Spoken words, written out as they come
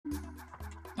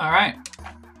Alright.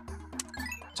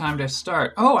 Time to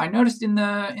start. Oh, I noticed in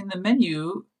the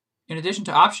menu, in addition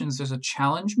to options, there's a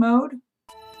challenge mode.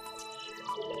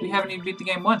 We haven't even beat the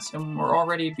game once, and we're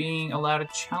already being allowed a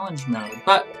challenge mode.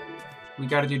 But we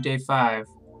gotta do day 5.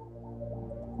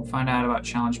 We'll find out about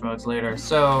challenge modes later.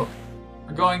 So,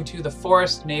 we're going to the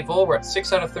Forest Naval. We're at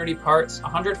 6 out of 30 parts,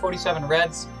 147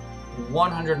 reds,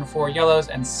 104 yellows,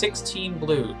 and 16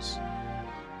 blues.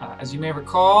 As you may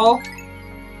recall,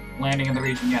 landing in the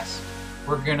region, yes.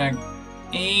 We're gonna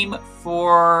aim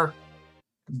for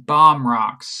bomb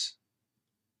rocks.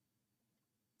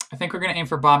 I think we're gonna aim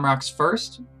for bomb rocks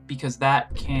first, because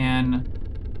that can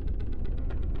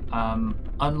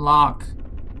unlock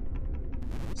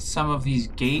some of these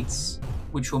gates,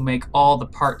 which will make all the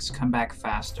parts come back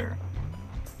faster.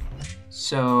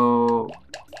 So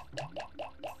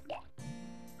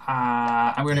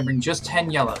I'm going to bring just 10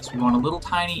 yellows. We want a little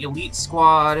tiny elite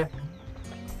squad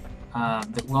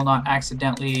that will not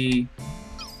accidentally...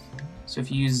 So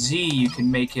if you use Z, you can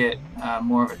make it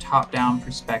more of a top-down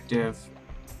perspective.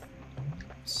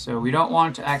 So we don't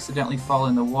want it to accidentally fall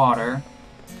in the water.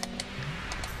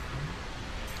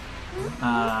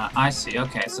 I see.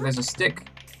 Okay, so there's a stick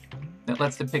that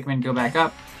lets the Pikmin go back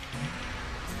up.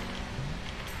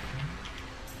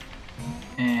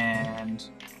 And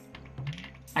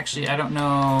actually, I don't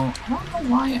know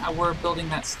why we're building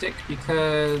that stick,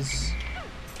 because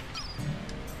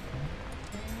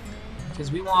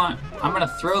we want... I'm gonna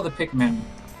throw the Pikmin.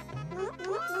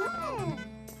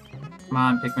 Come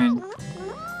on, Pikmin.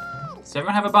 Does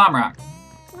everyone have a bomb rock?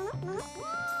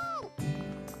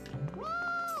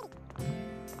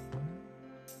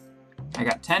 I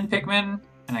got 10 Pikmin,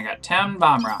 and I got 10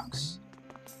 bomb rocks.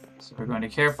 So we're going to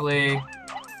carefully...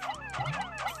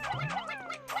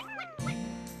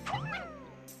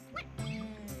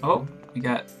 Oh, we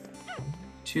got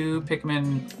 2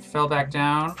 Pikmin fell back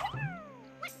down.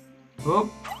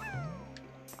 Whoop.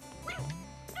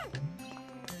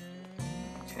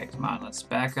 Okay, come on, let's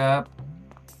back up.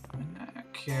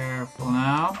 Careful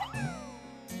now.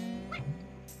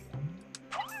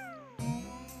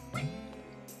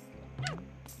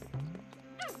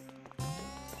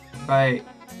 Fight.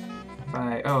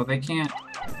 Oh, they can't...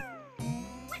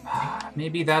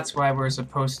 Maybe that's why we're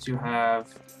supposed to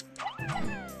have...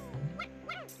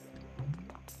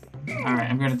 Alright,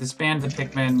 I'm going to disband the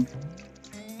Pikmin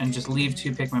and just leave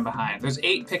 2 Pikmin behind. There's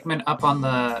 8 Pikmin up on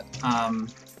the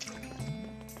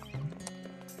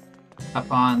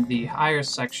higher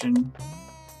section,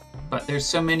 but there's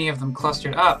so many of them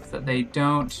clustered up that they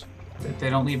don't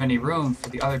leave any room for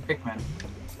the other Pikmin.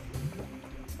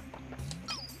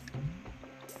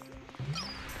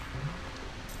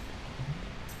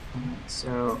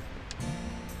 So,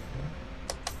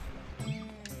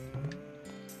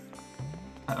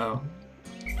 uh-oh.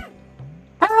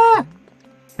 Ah!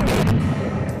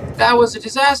 That was a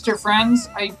disaster, friends.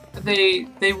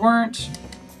 They weren't...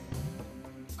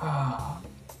 Oh.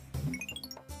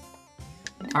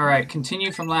 Alright,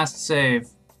 continue from last save.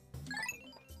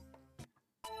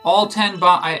 All 10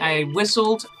 I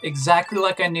whistled exactly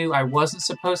like I knew I wasn't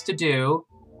supposed to do,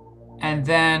 and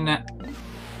then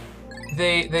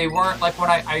they weren't, like, when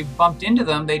I bumped into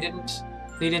them, they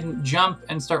didn't jump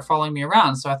and start following me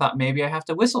around, so I thought maybe I have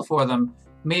to whistle for them.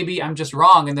 Maybe I'm just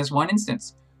wrong in this one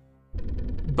instance.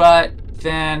 But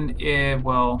then,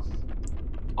 well,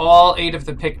 all 8 of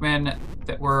the Pikmin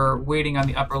that were waiting on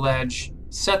the upper ledge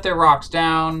set their rocks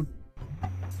down,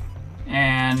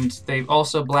 and they've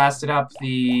also blasted up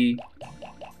the...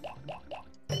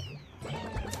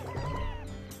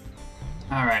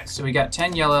 Alright, so we got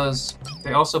 10 yellows.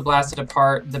 They also blasted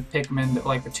apart the Pikmin,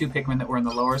 like the 2 Pikmin that were in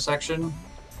the lower section.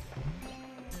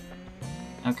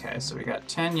 Okay, so we got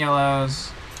 10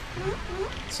 yellows.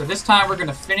 So this time we're going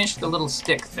to finish the little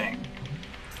stick thing.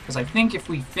 Because I think if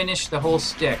we finish the whole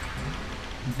stick,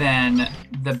 then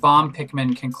the bomb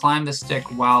Pikmin can climb the stick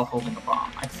while holding a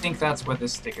bomb. I think that's what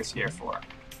this stick is here for.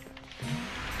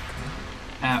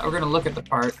 We're going to look at the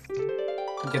part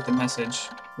and get the message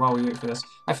while we wait for this.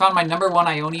 I found my #1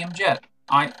 Ionium jet.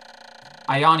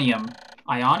 Ionium.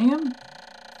 Ionium?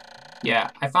 Yeah,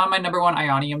 I found my #1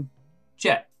 Ionium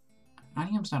jet.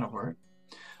 Ionium's not a word.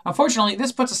 Unfortunately,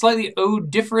 this puts a slightly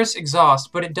odoriferous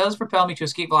exhaust, but it does propel me to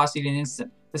escape velocity in an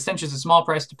instant. The stench is a small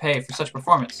price to pay for such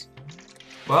performance.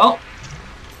 Well,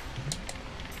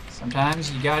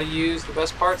 sometimes you gotta use the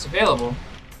best parts available,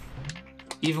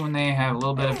 even when they have a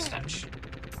little bit of stench.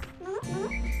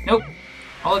 Nope.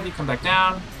 All of you come back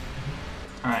down.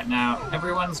 Alright, now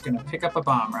everyone's gonna pick up a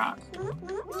bomb rock.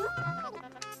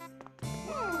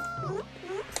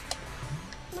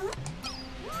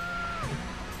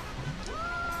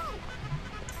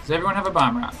 Does everyone have a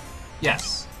bomb rock?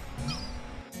 Yes.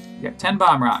 You got 10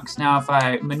 bomb rocks. Now if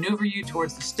I maneuver you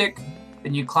towards the stick,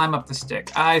 then you climb up the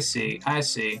stick. I see, I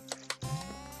see.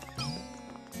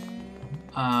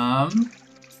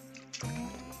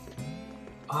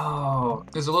 Oh,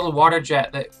 there's a little water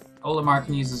jet that Olimar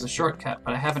can use as a shortcut,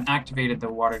 but I haven't activated the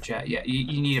water jet yet.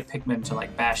 You need a Pikmin to,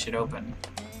 like, bash it open.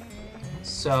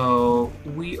 So,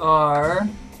 we are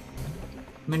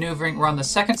maneuvering. We're on the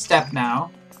second step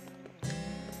now.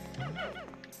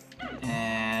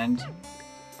 And...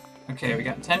 okay, we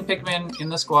got 10 Pikmin in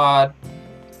the squad.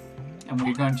 And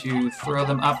we're going to throw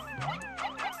them up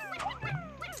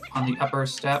on the upper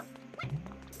step.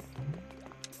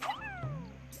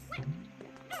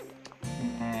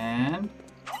 And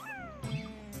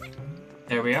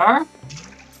there we are.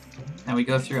 Now we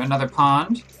go through another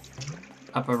pond,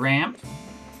 up a ramp.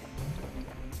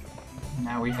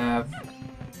 Now we have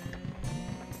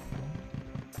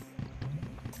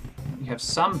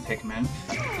some Pikmin.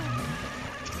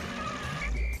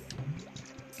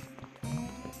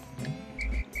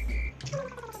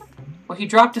 Well, he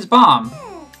dropped his bomb.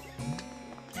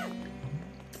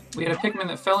 We had a Pikmin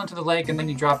that fell into the lake and then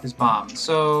he dropped his bomb.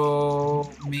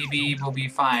 So maybe we'll be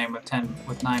fine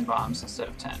with 9 bombs instead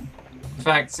of 10. In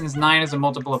fact, since 9 is a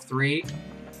multiple of 3,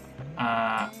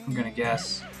 I'm gonna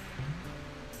guess.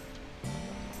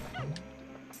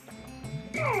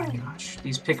 Oh my gosh,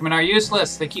 these Pikmin are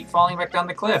useless. They keep falling back down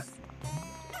the cliff.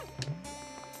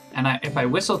 And if I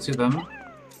whistle to them,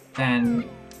 then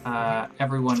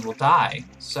everyone will die.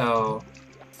 So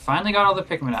finally got all the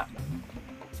Pikmin up.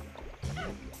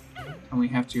 And we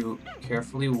have to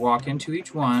carefully walk into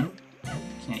each one.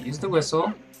 Can't use the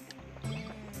whistle.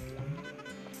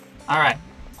 Alright.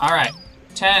 Alright.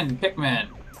 10 Pikmin.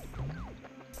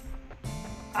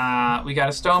 We got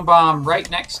a stone bomb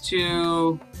right next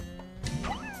to...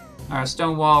 or a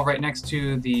stone wall right next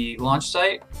to the launch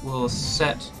site. We'll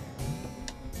set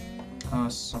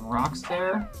some rocks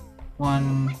there.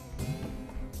 One...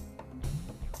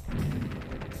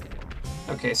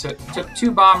 okay, so it took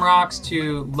 2 bomb rocks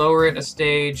to lower it a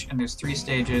stage, and there's 3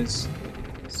 stages.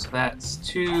 So that's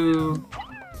 2,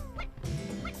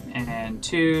 and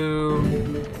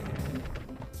 2,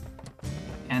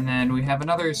 and then we have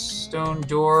another stone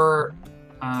door.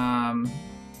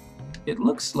 It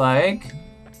looks like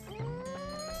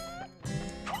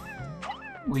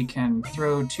we can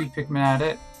throw 2 Pikmin at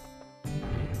it.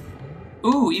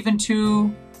 Ooh, even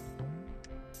 2...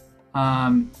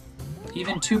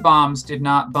 even 2 bombs did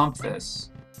not bump this.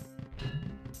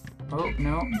 Oh,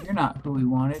 no, you're not who we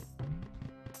wanted.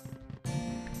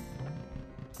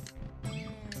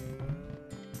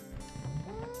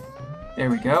 There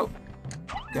we go.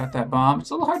 Got that bomb.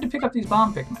 It's a little hard to pick up these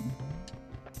bomb Pikmin.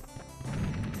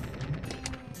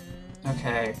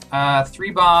 Okay,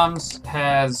 3 bombs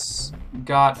has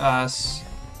got us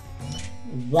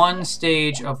 1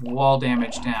 stage of wall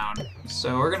damage down.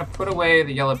 So we're gonna put away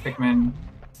the yellow Pikmin.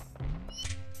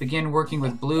 Begin working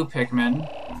with blue Pikmin.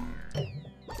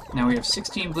 Now we have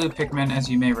 16 blue Pikmin, as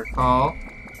you may recall.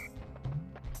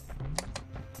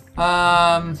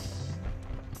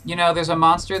 You know, there's a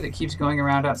monster that keeps going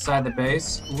around outside the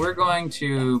base. We're going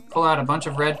to pull out a bunch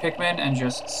of red Pikmin and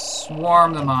just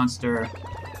swarm the monster.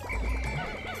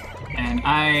 And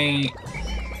I'm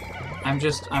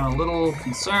a little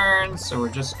concerned, so we're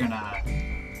just gonna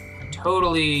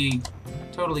totally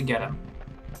get him.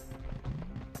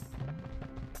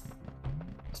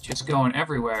 Just going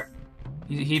everywhere.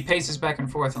 He paces back and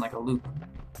forth in like a loop.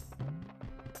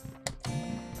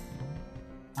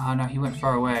 Oh no, he went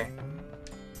far away.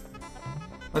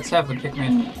 Let's have the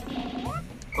Pikmin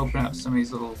open up some of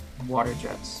these little water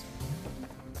jets.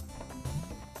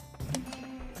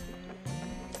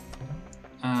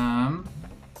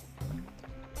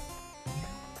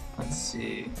 Let's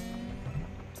see.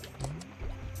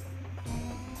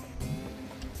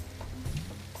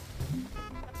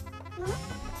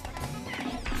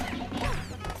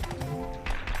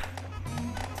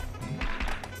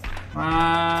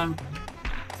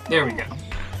 There we go.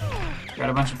 Got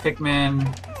a bunch of Pikmin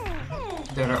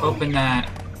that are open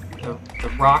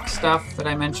the rock stuff that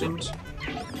I mentioned.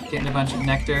 Getting a bunch of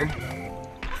nectar.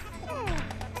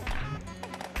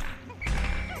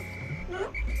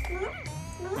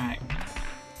 Alright.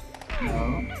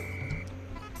 No.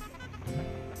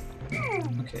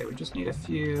 Okay, we just need a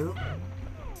few.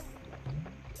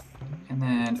 And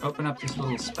then open up this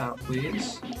little spout,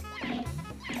 please.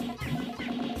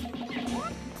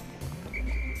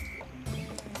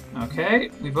 Okay,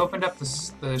 we've opened up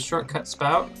the shortcut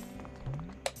spout.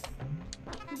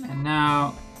 And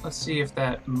now, let's see if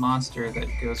that monster that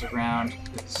goes around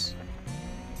is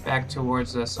back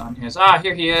towards us on his... Ah,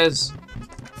 here he is!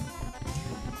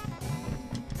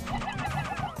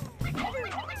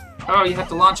 Oh, you have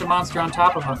to launch a monster on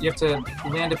top of him. You have to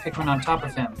land a Pikmin on top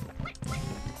of him.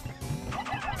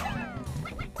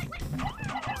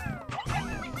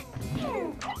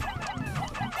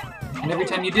 And every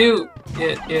time you do,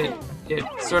 it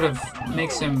sort of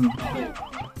makes him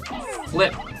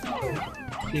flip.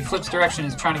 He flips direction,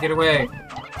 he's trying to get away.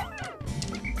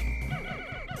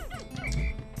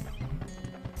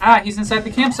 Ah, he's inside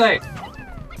the campsite!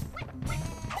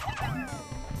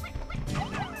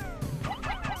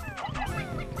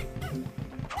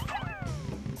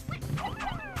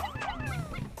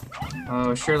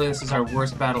 Oh, surely this is our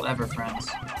worst battle ever, friends.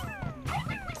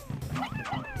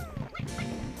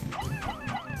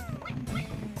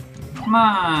 Come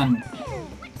on!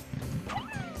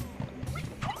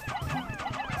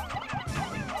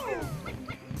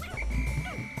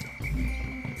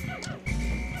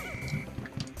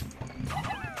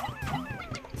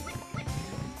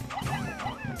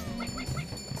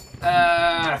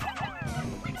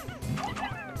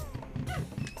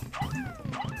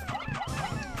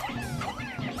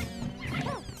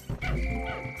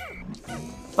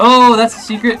 Oh, that's the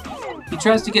secret. He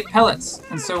tries to get pellets,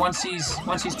 and so once he's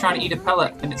trying to eat a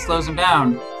pellet, and it slows him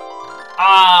down.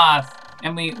 Ah!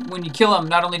 And when you kill him,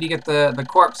 not only do you get the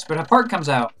corpse, but a part comes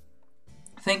out.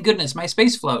 Thank goodness, my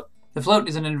space float. The float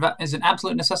is an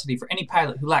absolute necessity for any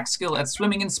pilot who lacks skill at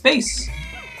swimming in space.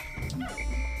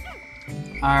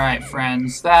 All right,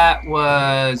 friends, that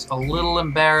was a little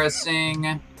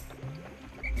embarrassing,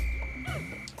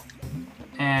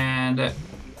 and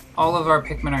all of our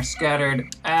Pikmin are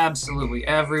scattered absolutely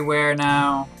everywhere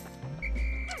now.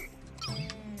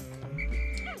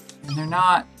 And they're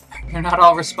not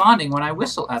all responding when I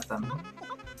whistle at them.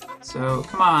 So,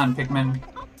 come on, Pikmin.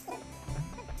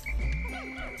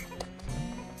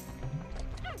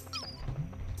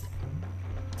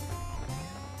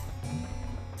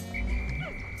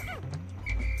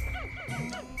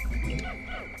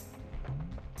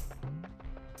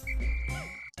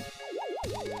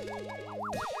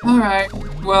 Alright,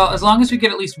 well, as long as we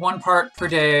get at least one part per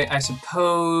day, I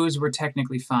suppose we're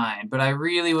technically fine, but I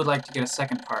really would like to get a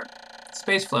second part.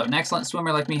 Space Float, an excellent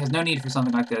swimmer like me has no need for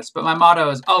something like this, but my motto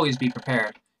is always be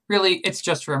prepared. Really, it's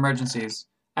just for emergencies.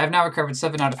 I have now recovered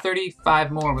 7 out of 30,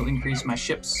 5 more will increase my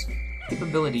ship's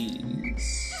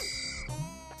capabilities.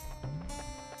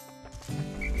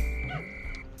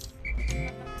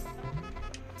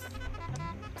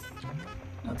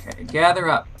 Okay, gather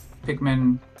up,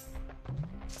 Pikmin.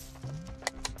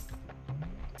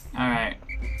 Alright.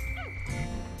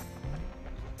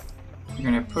 We're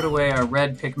gonna put away our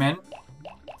red Pikmin.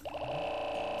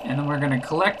 And then we're gonna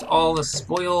collect all the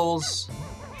spoils.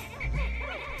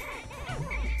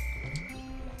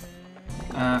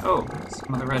 Oh,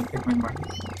 some of the red Pikmin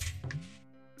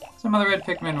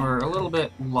were a little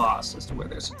bit lost as to where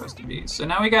they're supposed to be. So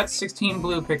now we got 16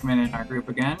 blue Pikmin in our group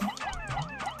again.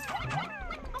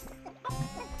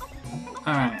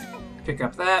 Alright, pick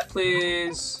up that,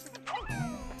 please.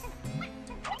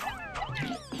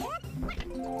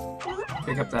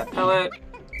 Pick up that pellet.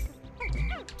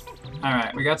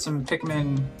 Alright, we got some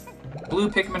Pikmin. Blue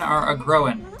Pikmin are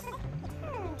a-growing.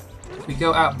 If we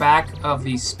go out back of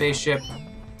the spaceship,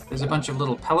 there's a bunch of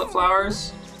little pellet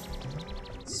flowers.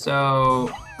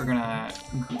 So we're gonna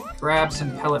grab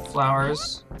some pellet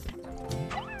flowers.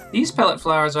 These pellet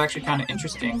flowers are actually kind of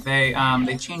interesting. They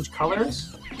change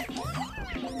colors.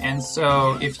 And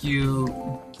so if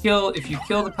you kill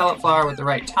the pellet flower with the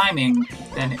right timing,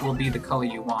 then it will be the color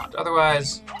you want.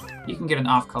 Otherwise, you can get an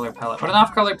off-color pellet. But an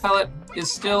off-color pellet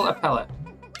is still a pellet.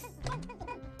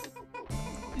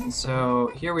 And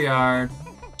so here we are,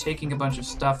 taking a bunch of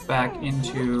stuff back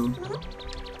into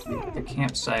the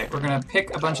campsite. We're gonna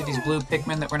pick a bunch of these blue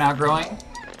Pikmin that we're now growing.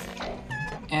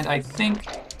 And I think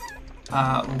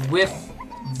with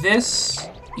this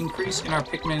increase in our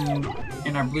Pikmin,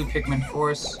 in our blue Pikmin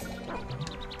force,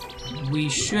 we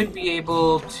should be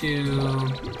able to...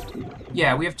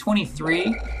 Yeah, we have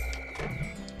 23.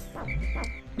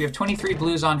 We have 23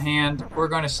 blues on hand. We're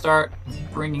going to start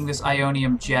bringing this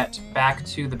Ionium jet back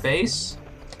to the base.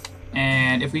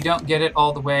 And if we don't get it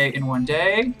all the way in one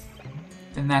day,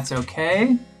 then that's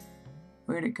okay.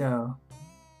 Where'd it go?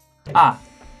 Ah,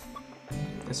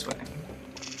 this way.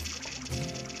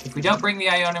 If we don't bring the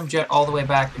Ionium jet all the way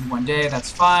back in one day,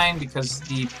 that's fine, because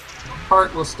the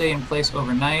part will stay in place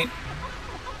overnight.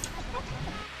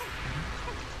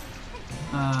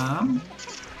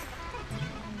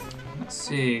 Let's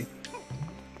see.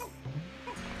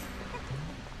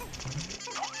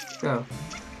 Go.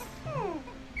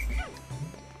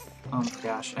 Oh Oh my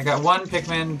gosh. I got one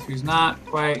Pikmin who's not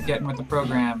quite getting with the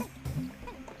program.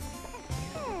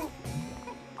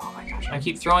 Oh my gosh. I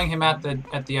keep throwing him at the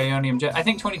Ionium Jet. I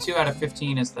think 22 out of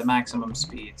 15 is the maximum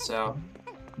speed, so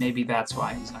maybe that's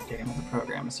why he's not getting with the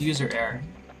program. It's user error.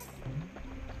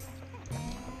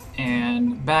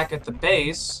 And back at the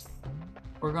base,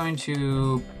 we're going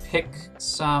to pick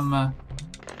some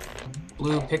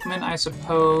blue Pikmin, I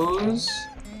suppose.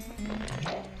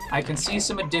 I can see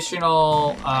some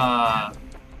additional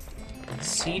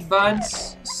seed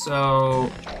buds,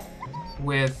 so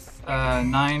with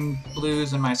 9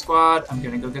 blues in my squad, I'm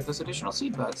gonna go get those additional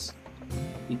seed buds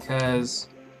because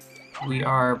we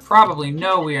are probably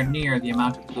nowhere near the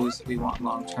amount of blues that we want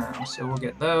long term, so we'll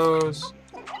get those.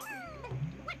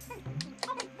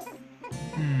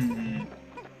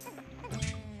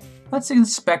 Let's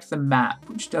inspect the map,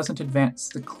 which doesn't advance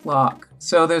the clock.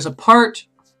 So there's a part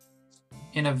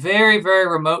in a very, very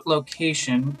remote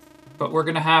location, but we're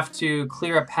going to have to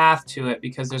clear a path to it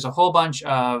because there's a whole bunch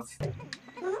of...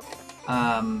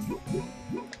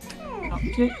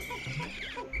 Okay.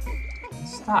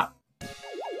 Stop.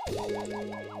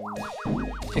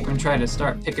 Pikmin try to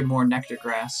start picking more nectar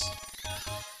grass.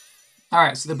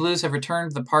 Alright, so the blues have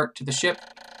returned the part to the ship.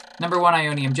 Number 1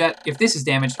 Ionium Jet. If this is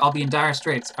damaged, I'll be in dire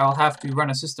straits. I will have to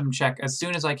run a system check as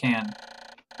soon as I can.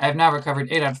 I have now recovered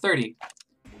 8 out of 30.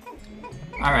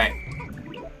 Alright.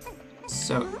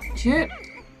 So, get...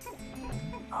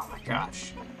 Oh my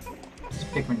gosh. This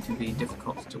Pikmin can be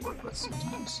difficult to work with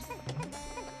sometimes.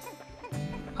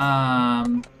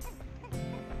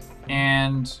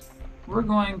 And we're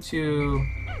going to...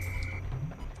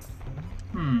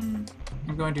 I'm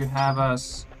going to have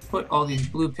us put all these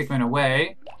blue Pikmin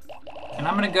away. And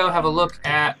I'm going to go have a look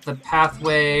at the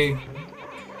pathway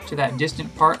to that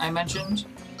distant part I mentioned.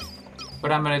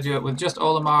 But I'm going to do it with just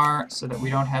Olimar so that we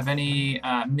don't have any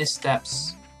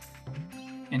missteps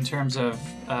in terms of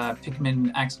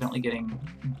Pikmin accidentally getting,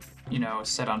 you know,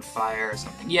 set on fire or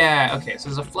something. Yeah, okay, so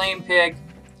there's a Flame Pig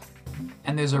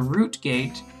and there's a Root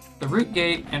Gate. The Root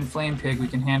Gate and Flame Pig we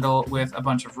can handle with a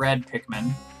bunch of red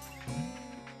Pikmin.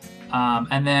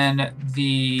 And then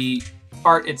the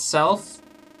part itself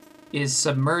is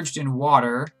submerged in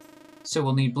water, so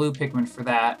we'll need blue Pikmin for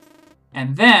that.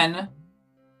 And then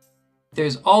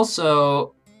there's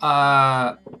also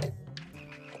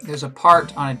there's a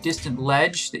part on a distant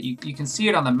ledge that you can see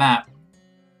it on the map.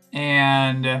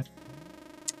 And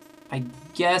I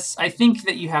think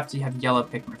that you have to have yellow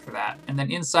Pikmin for that. And then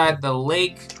inside the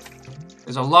lake,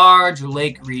 there's a large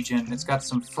lake region. It's got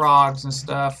some frogs and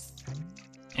stuff.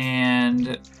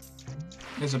 And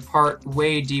there's a part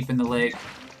way deep in the lake.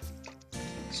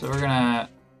 So we're gonna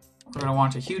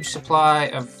want a huge supply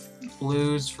of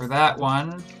blues for that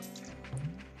one.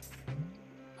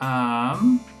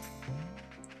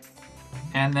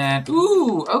 And then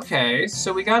ooh, okay.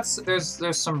 So we got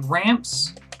there's some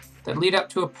ramps that lead up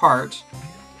to a part.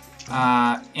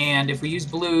 And if we use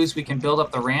blues, we can build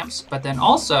up the ramps. But then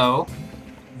also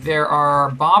there are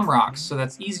bomb rocks, so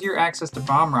that's easier access to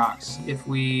bomb rocks if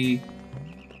we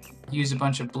use a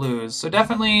bunch of blues. So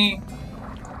definitely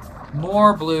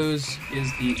more blues is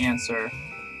the answer.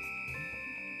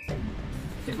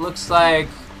 It looks like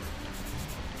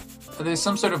there's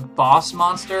some sort of boss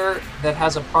monster that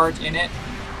has a part in it.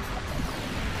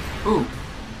 Ooh,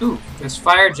 there's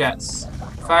fire jets.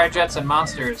 Fire jets and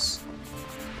monsters.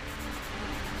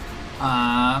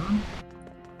 And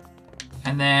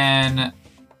then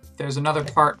there's another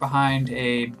part behind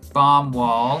a bomb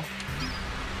wall.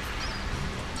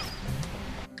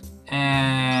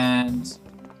 And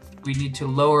we need to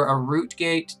lower a root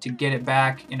gate to get it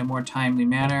back in a more timely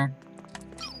manner.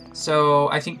 So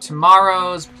I think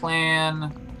tomorrow's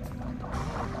plan...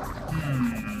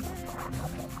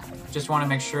 Just want to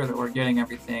make sure that we're getting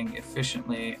everything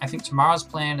efficiently. I think tomorrow's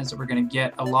plan is that we're going to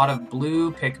get a lot of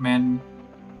blue Pikmin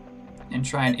and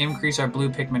try and increase our blue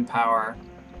Pikmin power.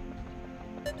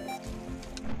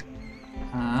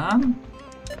 You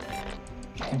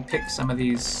can pick some of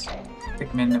these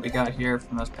Pikmin that we got here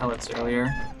from those pellets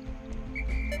earlier.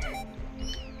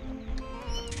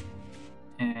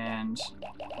 And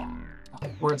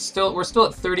we're still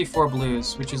at 34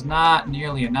 blues, which is not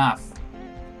nearly enough.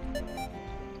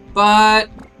 But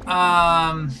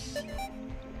I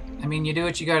mean, you do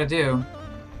what you gotta do.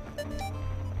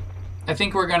 I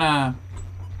think we're gonna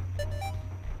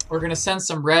send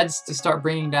some reds to start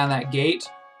bringing down that gate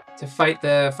to fight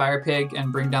the fire pig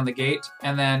and bring down the gate.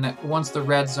 And then once the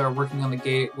reds are working on the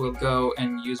gate, we'll go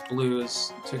and use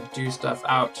blues to do stuff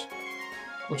out.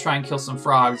 We'll try and kill some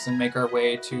frogs and make our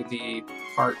way to the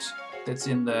part that's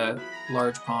in the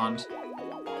large pond.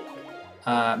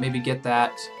 Maybe get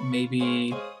that.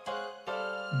 Maybe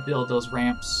build those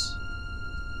ramps.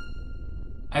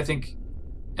 I think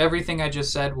everything I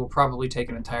just said will probably take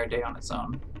an entire day on its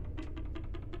own.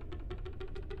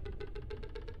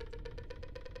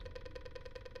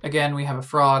 Again, we have a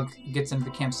frog who gets into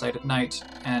the campsite at night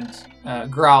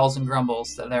and growls and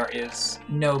grumbles that there is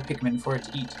no Pikmin for it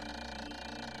to eat.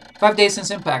 5 days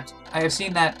since impact. I have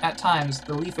seen that, at times,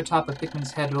 the leaf atop a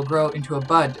Pikmin's head will grow into a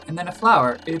bud and then a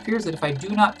flower. It appears that if I do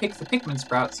not pick the Pikmin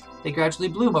sprouts, they gradually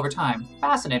bloom over time.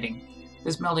 Fascinating.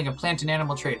 This melding of plant and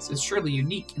animal traits is surely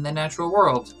unique in the natural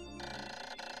world.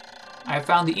 I have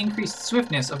found the increased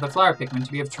swiftness of the flower Pikmin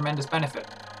to be of tremendous benefit.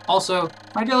 Also,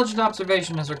 my diligent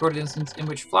observation has recorded instances in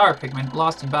which flower Pikmin,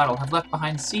 lost in battle, have left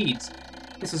behind seeds.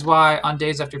 This is why, on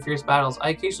days after fierce battles, I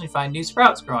occasionally find new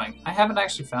sprouts growing. I haven't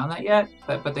actually found that yet,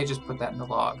 but they just put that in the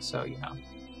log, so, you know.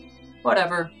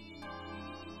 Whatever.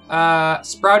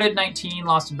 Sprouted 19,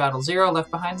 lost in battle 0,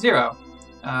 left behind 0.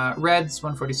 Reds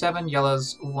 147,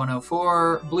 yellows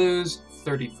 104, blues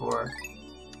 34.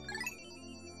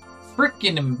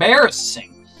 Frickin'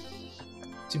 embarrassing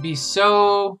to be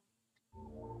so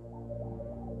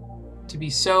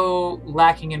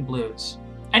lacking in blues.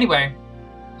 Anyway,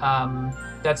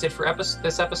 that's it for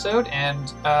this episode,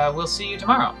 and we'll see you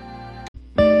tomorrow.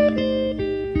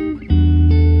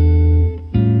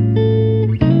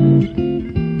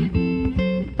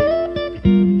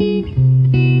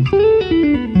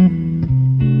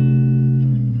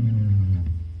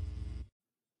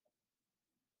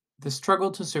 The Struggle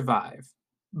to Survive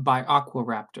by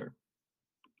Aquaraptor.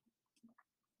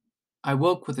 I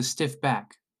woke with a stiff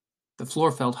back. The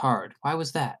floor felt hard. Why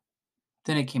was that?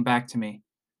 Then it came back to me.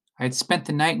 I had spent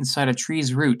the night inside a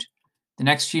tree's root. The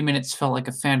next few minutes felt like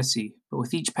a fantasy, but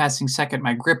with each passing second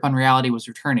my grip on reality was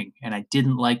returning, and I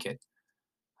didn't like it.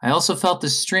 I also felt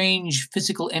this strange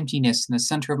physical emptiness in the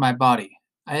center of my body.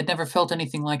 I had never felt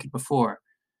anything like it before.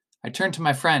 I turned to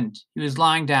my friend. He was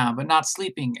lying down, but not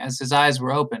sleeping, as his eyes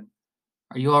were open.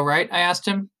 Are you all right? I asked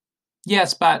him.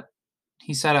 Yes, but...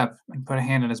 He sat up and put a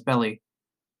hand on his belly.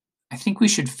 I think we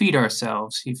should feed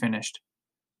ourselves, he finished.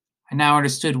 I now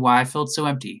understood why I felt so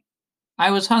empty.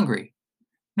 I was hungry.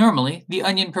 Normally, the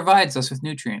onion provides us with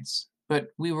nutrients, but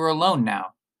we were alone now.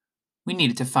 We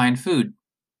needed to find food.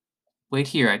 Wait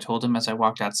here, I told him as I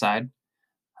walked outside.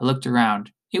 I looked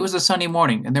around. It was a sunny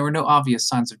morning, and there were no obvious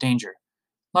signs of danger.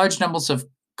 Large numbers of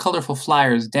colorful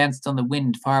flyers danced on the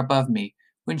wind far above me,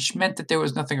 which meant that there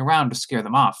was nothing around to scare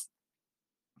them off.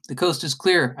 The coast is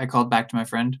clear, I called back to my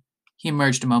friend. He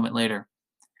emerged a moment later.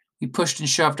 We pushed and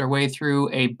shoved our way through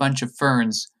a bunch of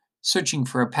ferns, searching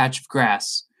for a patch of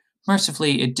grass.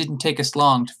 Mercifully, it didn't take us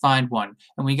long to find one,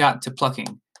 and we got to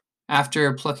plucking.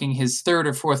 After plucking his third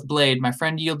or fourth blade, my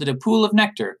friend yielded a pool of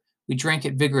nectar. We drank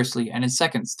it vigorously, and in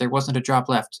seconds there wasn't a drop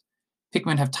left.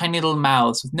 Pikmin have tiny little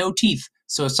mouths with no teeth,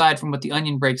 so aside from what the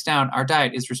onion breaks down, our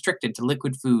diet is restricted to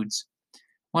liquid foods.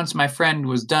 Once my friend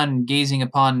was done gazing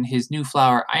upon his new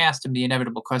flower, I asked him the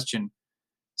inevitable question.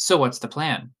 So what's the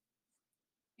plan?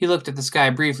 He looked at the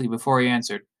sky briefly before he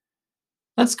answered.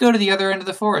 Let's go to the other end of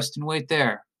the forest and wait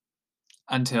there.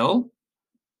 Until?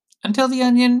 Until the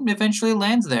onion eventually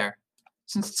lands there.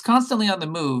 Since it's constantly on the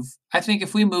move, I think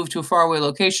if we move to a faraway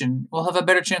location, we'll have a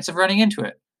better chance of running into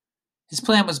it. His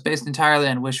plan was based entirely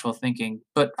on wishful thinking,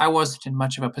 but I wasn't in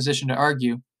much of a position to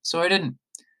argue, so I didn't.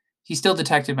 He still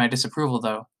detected my disapproval,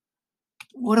 though.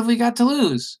 What have we got to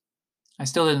lose? I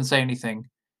still didn't say anything.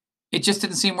 It just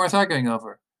didn't seem worth arguing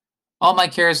over. All my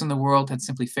cares in the world had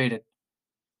simply faded.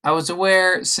 I was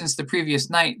aware since the previous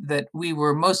night that we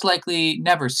were most likely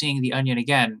never seeing the onion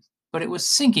again, but it was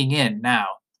sinking in now.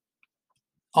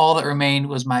 All that remained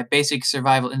was my basic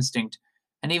survival instinct,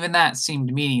 and even that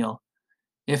seemed menial,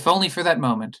 if only for that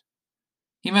moment.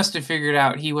 He must have figured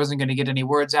out he wasn't going to get any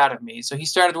words out of me, so he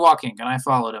started walking, and I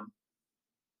followed him.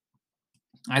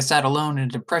 I sat alone in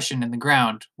a depression in the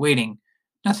ground, waiting.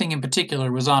 Nothing in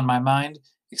particular was on my mind,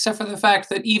 except for the fact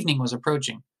that evening was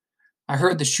approaching. I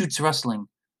heard the shoots rustling.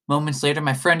 Moments later,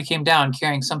 my friend came down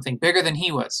carrying something bigger than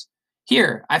he was.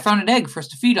 Here, I found an egg for us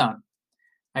to feed on.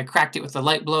 I cracked it with a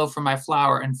light blow from my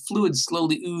flower, and fluid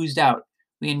slowly oozed out.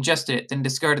 We ingested it, then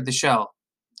discarded the shell.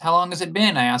 How long has it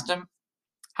been? I asked him.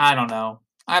 I don't know.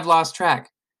 I've lost track.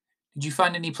 Did you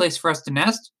find any place for us to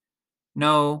nest?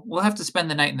 No, we'll have to spend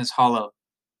the night in this hollow.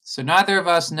 So neither of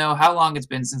us know how long it's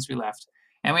been since we left,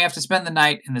 and we have to spend the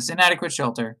night in this inadequate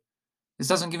shelter. This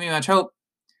doesn't give me much hope.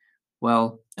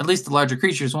 Well, at least the larger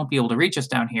creatures won't be able to reach us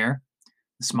down here.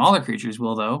 The smaller creatures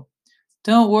will, though.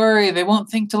 Don't worry, they won't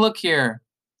think to look here.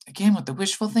 Again with the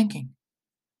wishful thinking.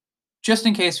 Just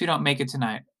in case we don't make it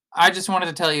tonight, I just wanted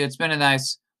to tell you it's been a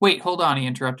nice... Wait, hold on, he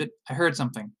interrupted. I heard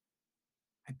something.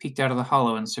 I peeked out of the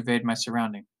hollow and surveyed my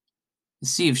surrounding. The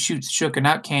sea of shoots shook, and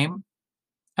out came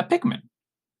a Pikmin.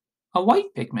 A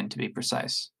white Pikmin, to be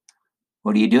precise.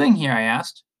 "What are you doing here?" I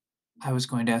asked. "I was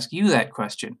going to ask you that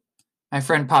question." My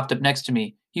friend popped up next to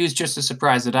me. He was just as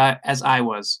surprised as I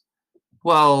was.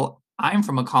 "Well, I'm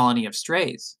from a colony of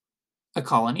strays." "A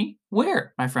colony?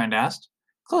 Where?" my friend asked.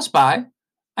 "Close by.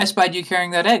 I spied you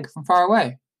carrying that egg from far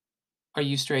away." "Are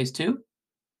you strays too?"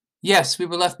 "Yes, we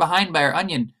were left behind by our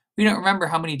onion. We don't remember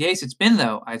how many days it's been,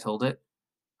 though," I told it.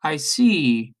 "I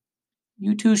see.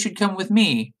 You two should come with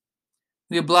me."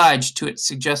 We obliged to its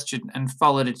suggestion and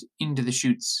followed it into the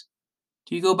shoots.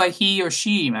 "Do you go by he or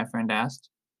she?" my friend asked.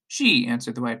 "She,"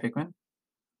 answered the white Pikmin.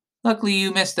 "Luckily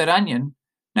you missed that onion.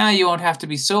 Now you won't have to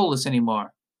be soulless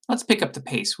anymore. Let's pick up the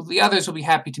pace. Well, the others will be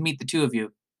happy to meet the two of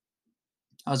you."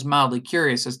 I was mildly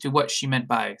curious as to what she meant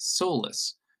by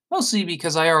soulless, mostly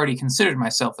because I already considered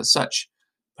myself as such,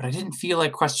 but I didn't feel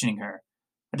like questioning her.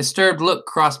 A disturbed look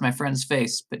crossed my friend's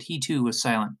face, but he too was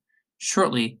silent.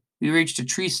 Shortly, we reached a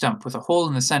tree stump with a hole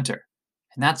in the center,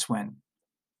 and that's when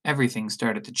everything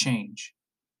started to change.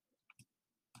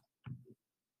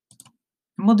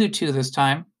 And we'll do two this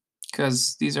time,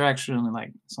 because these are actually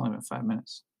only it's only been 5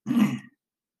 minutes.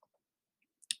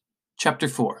 Chapter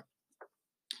 4.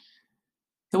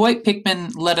 The white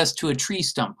Pikmin led us to a tree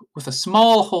stump with a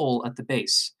small hole at the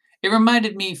base. It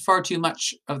reminded me far too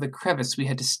much of the crevice we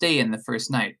had to stay in the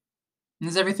first night.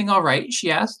 "Is everything all right?"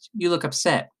 she asked. "You look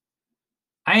upset."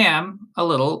 "I am, a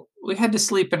little. We had to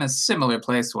sleep in a similar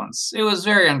place once. It was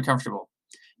very uncomfortable."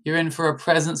 "You're in for a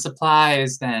present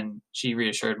surprise, then," she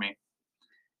reassured me.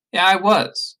 Yeah, I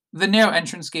was. The narrow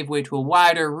entrance gave way to a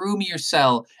wider, roomier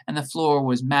cell, and the floor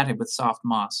was matted with soft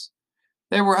moss.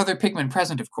 There were other Pikmin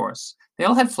present, of course. They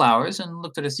all had flowers and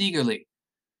looked at us eagerly.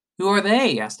 "Who are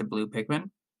they?" asked a blue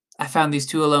Pikmin. "I found these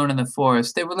two alone in the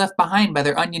forest. They were left behind by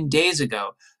their onion days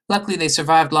ago. Luckily, they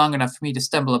survived long enough for me to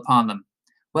stumble upon them."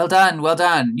 "Well done, well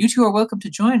done. You two are welcome to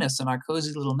join us in our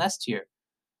cozy little nest here."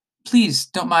 "Please,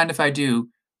 don't mind if I do.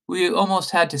 We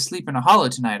almost had to sleep in a hollow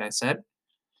tonight," I said.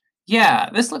 "Yeah,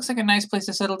 this looks like a nice place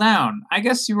to settle down. I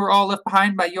guess you were all left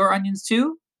behind by your onions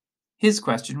too?" His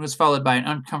question was followed by an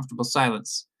uncomfortable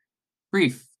silence.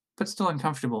 Brief, but still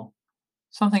uncomfortable.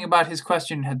 Something about his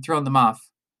question had thrown them off.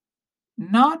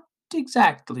 "Not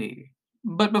exactly.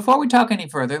 But before we talk any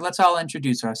further, let's all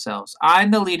introduce ourselves.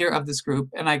 I'm the leader of this group,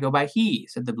 and I go by he,"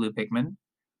 said the blue Pikmin.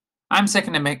 "I'm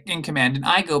second in command, and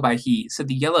I go by he," said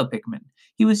the yellow Pikmin.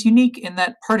 He was unique in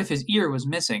that part of his ear was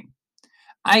missing.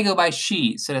 "I go by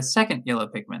she," said a second yellow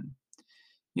Pikmin.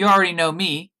 "You already know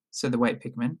me," said the white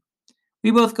Pikmin.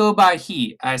 "We both go by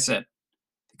he," I said.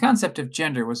 The concept of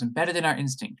gender was embedded in our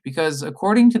instinct because,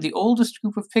 according to the oldest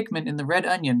group of Pikmin in the Red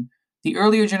Onion, the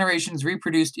earlier generations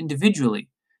reproduced individually.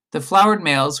 The flowered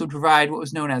males would provide what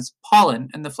was known as pollen,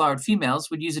 and the flowered females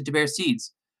would use it to bear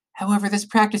seeds. However, this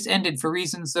practice ended for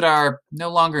reasons that are no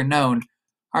longer known.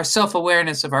 Our self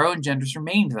awareness of our own genders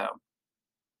remained, though.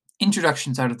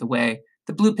 Introductions out of the way,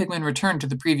 the blue Pikmin returned to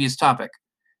the previous topic.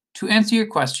 To answer your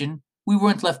question, we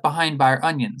weren't left behind by our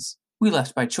onions. We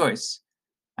left by choice.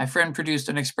 My friend produced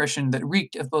an expression that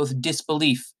reeked of both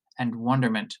disbelief and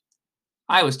wonderment.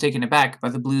 I was taken aback by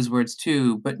the blue's words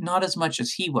too, but not as much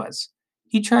as he was.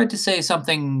 He tried to say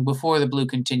something before the blue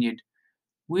continued.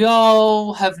 "We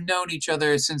all have known each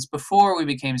other since before we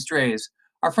became strays.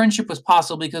 Our friendship was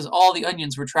possible because all the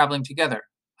onions were traveling together."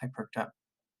 I perked up.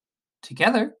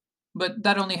 "Together? But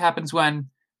that only happens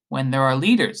when there are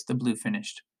leaders," the blue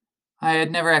finished. I had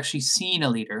never actually seen a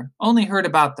leader, only heard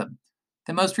about them.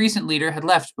 The most recent leader had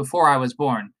left before I was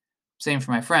born. Same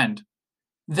for my friend.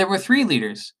 There were 3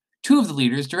 leaders. 2 of the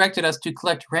leaders directed us to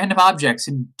collect random objects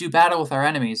and do battle with our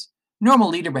enemies. Normal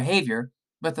leader behavior.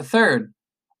 But the third,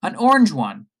 an orange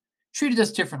one, treated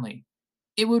us differently.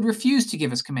 It would refuse to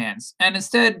give us commands, and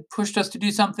instead pushed us to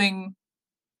do something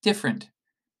different.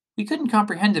 We couldn't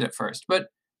comprehend it at first, but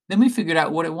then we figured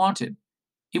out what it wanted.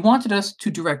 It wanted us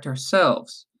to direct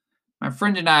ourselves. My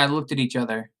friend and I looked at each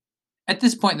other. At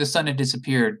this point, the sun had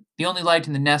disappeared. The only light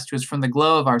in the nest was from the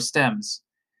glow of our stems.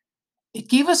 "It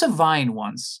gave us a vine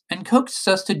once and coaxed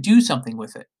us to do something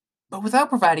with it, but without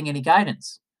providing any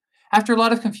guidance. After a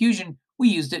lot of confusion, we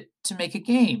used it to make a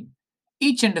game.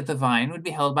 Each end of the vine would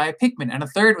be held by a Pikmin, and a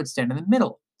third would stand in the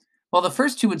middle. While the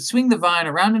first 2 would swing the vine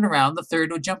around and around, the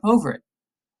third would jump over it.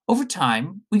 Over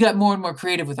time, we got more and more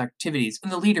creative with activities,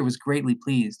 and the leader was greatly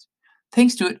pleased.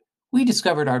 Thanks to it, we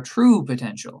discovered our true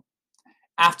potential.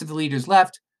 After the leaders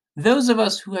left, those of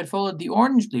us who had followed the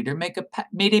orange leader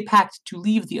made a pact to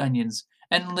leave the onions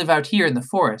and live out here in the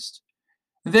forest.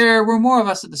 There were more of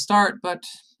us at the start, but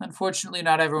unfortunately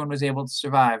not everyone was able to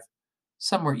survive.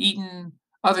 Some were eaten,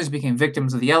 others became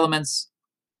victims of the elements."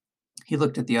 He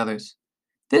looked at the others.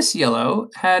 This yellow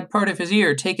had part of his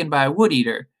ear taken by a wood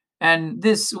eater, and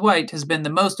this white has been the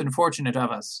most unfortunate of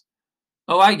us.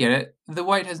 Oh, I get it. The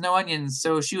white has no onions,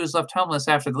 so she was left homeless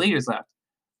after the leaders left.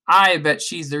 I bet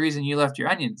she's the reason you left your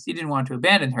onions. You didn't want to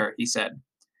abandon her, he said.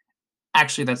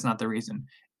 Actually, that's not the reason.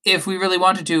 If we really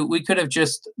wanted to, we could have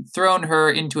just thrown her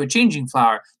into a changing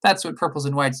flower. That's what purples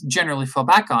and whites generally fall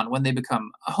back on when they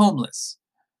become homeless.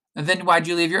 And then why'd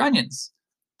you leave your onions?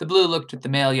 The blue looked at the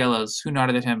male yellows, who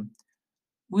nodded at him.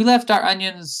 We left our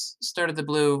onions, started the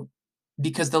blue,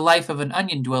 because the life of an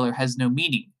onion dweller has no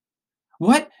meaning.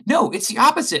 What? No, it's the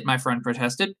opposite, my friend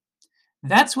protested.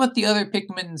 That's what the other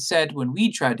Pikmin said when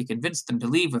we tried to convince them to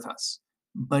leave with us.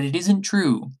 But it isn't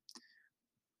true.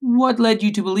 What led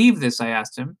you to believe this? I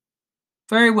asked him.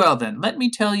 Very well, then, let me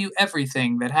tell you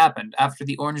everything that happened after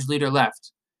the orange leader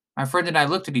left. My friend and I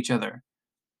looked at each other.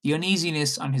 The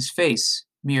uneasiness on his face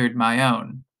mirrored my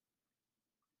own.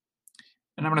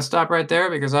 And I'm going to stop right there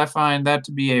because I find that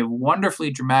to be a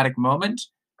wonderfully dramatic moment.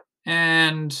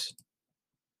 And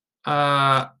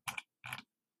I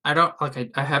don't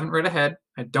like I haven't read ahead.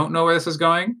 I don't know where this is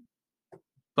going,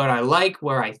 but I like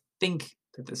where I think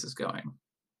that this is going.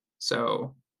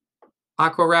 So,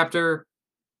 Aquaraptor,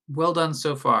 well done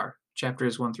so far.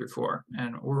 Chapters 1 through 4,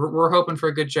 and we're hoping for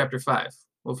a good chapter 5.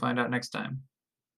 We'll find out next time.